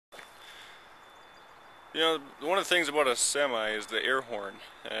You know, one of the things about a semi is the air horn,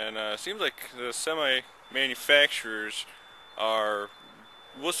 and it seems like the semi manufacturers are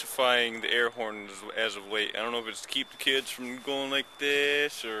wussifying the air horn as of late. I don't know if it's to keep the kids from going like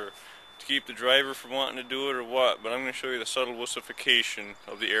this, or to keep the driver from wanting to do it, or what, but I'm going to show you the subtle wussification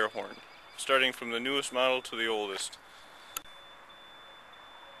of the air horn, starting from the newest model to the oldest.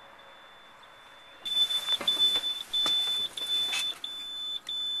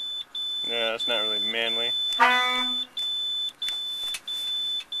 Yeah, that's not really manly.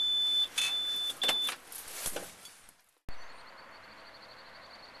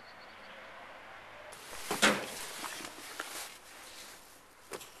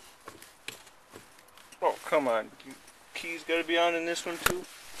 Oh, come on. Keys gotta be on in this one too?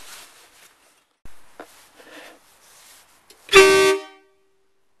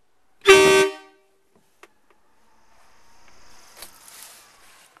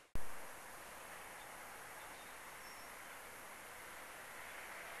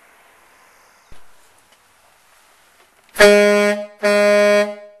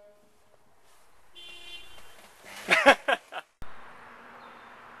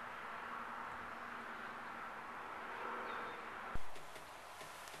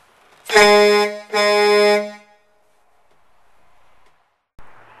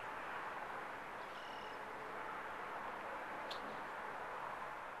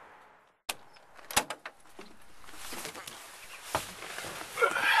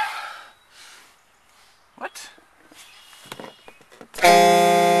 What?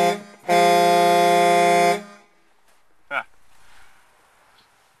 Ah.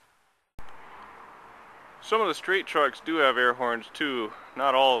 Some of the straight trucks do have air horns too.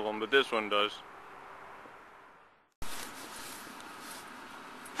 Not all of them, but this one does.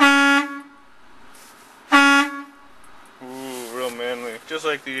 Ooh, real manly. Just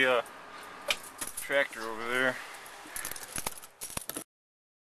like the tractor over there.